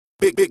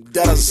Big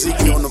Dada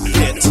Ziggy on the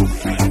beat.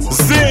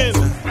 Zin,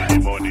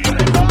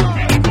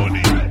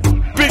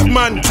 big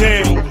man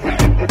thing.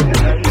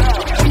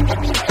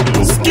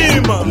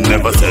 Schema.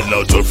 Never sell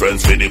out your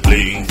friends for the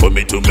bling. For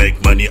me to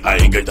make money,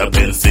 I get a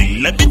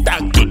pencil. Let me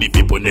talk to the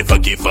people, never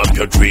give up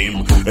your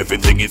dream.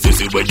 Everything is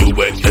easy when you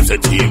work as a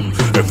team.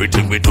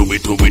 Everything we do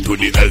to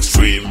the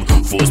extreme.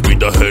 Full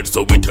speed ahead,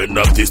 so we turn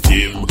up this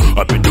team.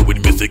 I've been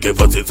doing music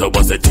ever since I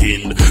was a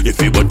teen.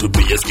 If you want to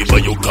be a schemer,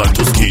 you got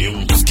to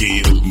scheme.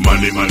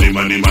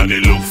 Money,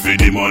 look for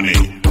the money.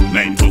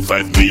 9 to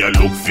 5, me I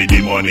look for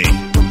the money.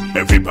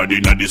 Everybody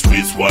in the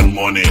streets want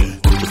money.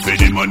 For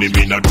the money,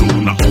 me not do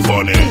nothing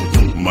funny.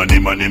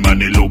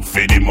 Money, look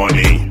for the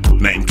money.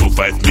 9 to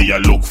 5, me I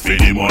look for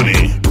the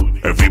money.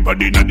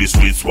 Everybody in the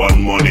streets want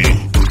money.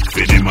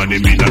 For the money,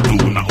 me not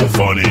do nothing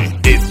funny.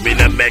 If me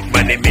not make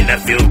money, me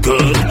not feel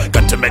good.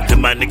 Got to make the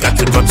money, got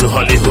to go to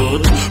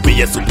Hollywood.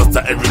 Be a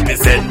superstar and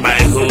represent my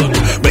hood.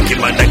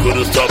 Making money, I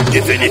couldn't stop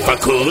even if I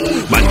could.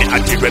 Money, I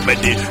the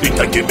remedy, it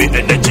can give me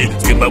energy.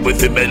 Schema with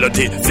the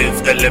melody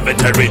since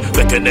elementary.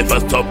 They can never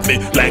stop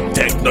me like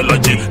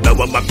technology. Now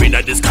I'm up in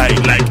the sky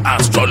like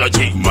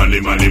astrology.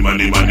 Money,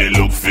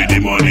 look for the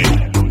money.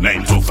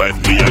 9 to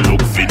 5, me I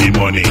look for the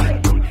money.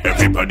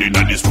 Everybody in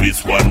the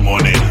streets want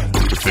money.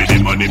 For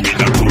the money, me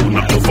not do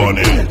nothing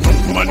funny.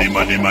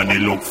 Money,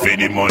 look for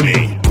the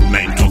money.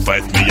 9 to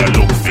 5, me I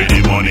look for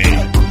the money.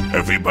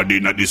 Everybody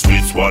in the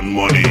streets want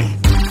money.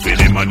 For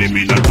the money,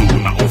 me not do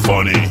nothing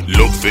funny.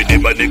 Look for the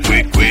money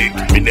quick.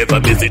 Me never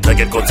miss it, I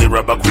get cause the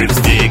rubber grip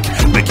stick.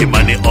 Making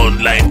money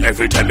online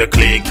every time you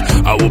click.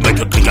 I will make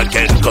you click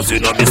again cause you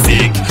know me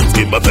sick.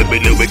 Scheme my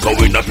family, we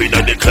going up in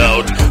the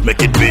cloud. Make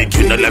it big,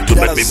 you don't like to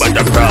make me bad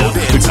and proud.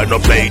 We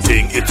cannot play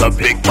thing, it's a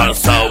big man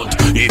sound.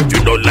 If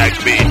you don't like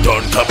me,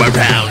 don't come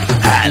around.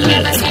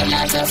 Never sell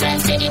out your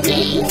friends to the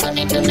plane. For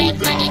me to make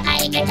money,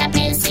 I get a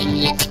pencil.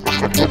 Let it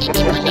back to the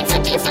people, never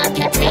give up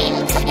your dream.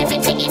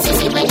 Everything is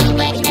easy when you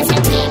work as a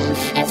team.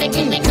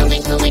 Everything we do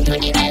to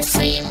the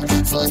extreme.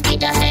 Full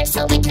speed ahead,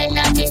 so we turn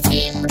off this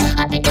team.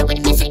 I've been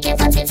doing music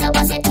ever since I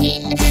was a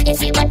teen.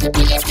 If you want to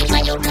be a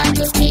schemer, you got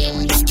to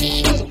scheme.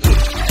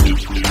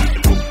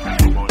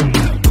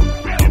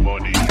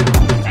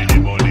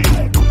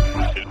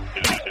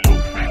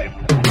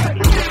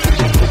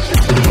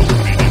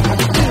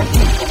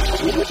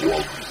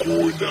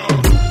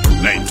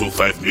 9 to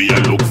 5, me I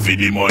look for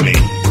the money.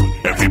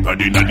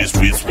 Everybody in the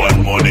streets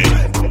want money.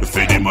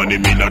 For the money,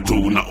 me not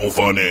do nothing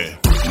funny.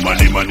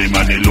 Money,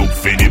 look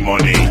for the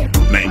money.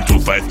 9 to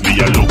 5, me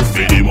I look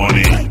for the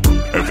money.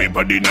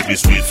 Everybody in the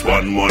streets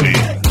want money.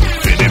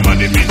 For the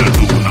money, me not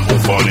do nothing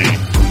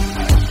funny.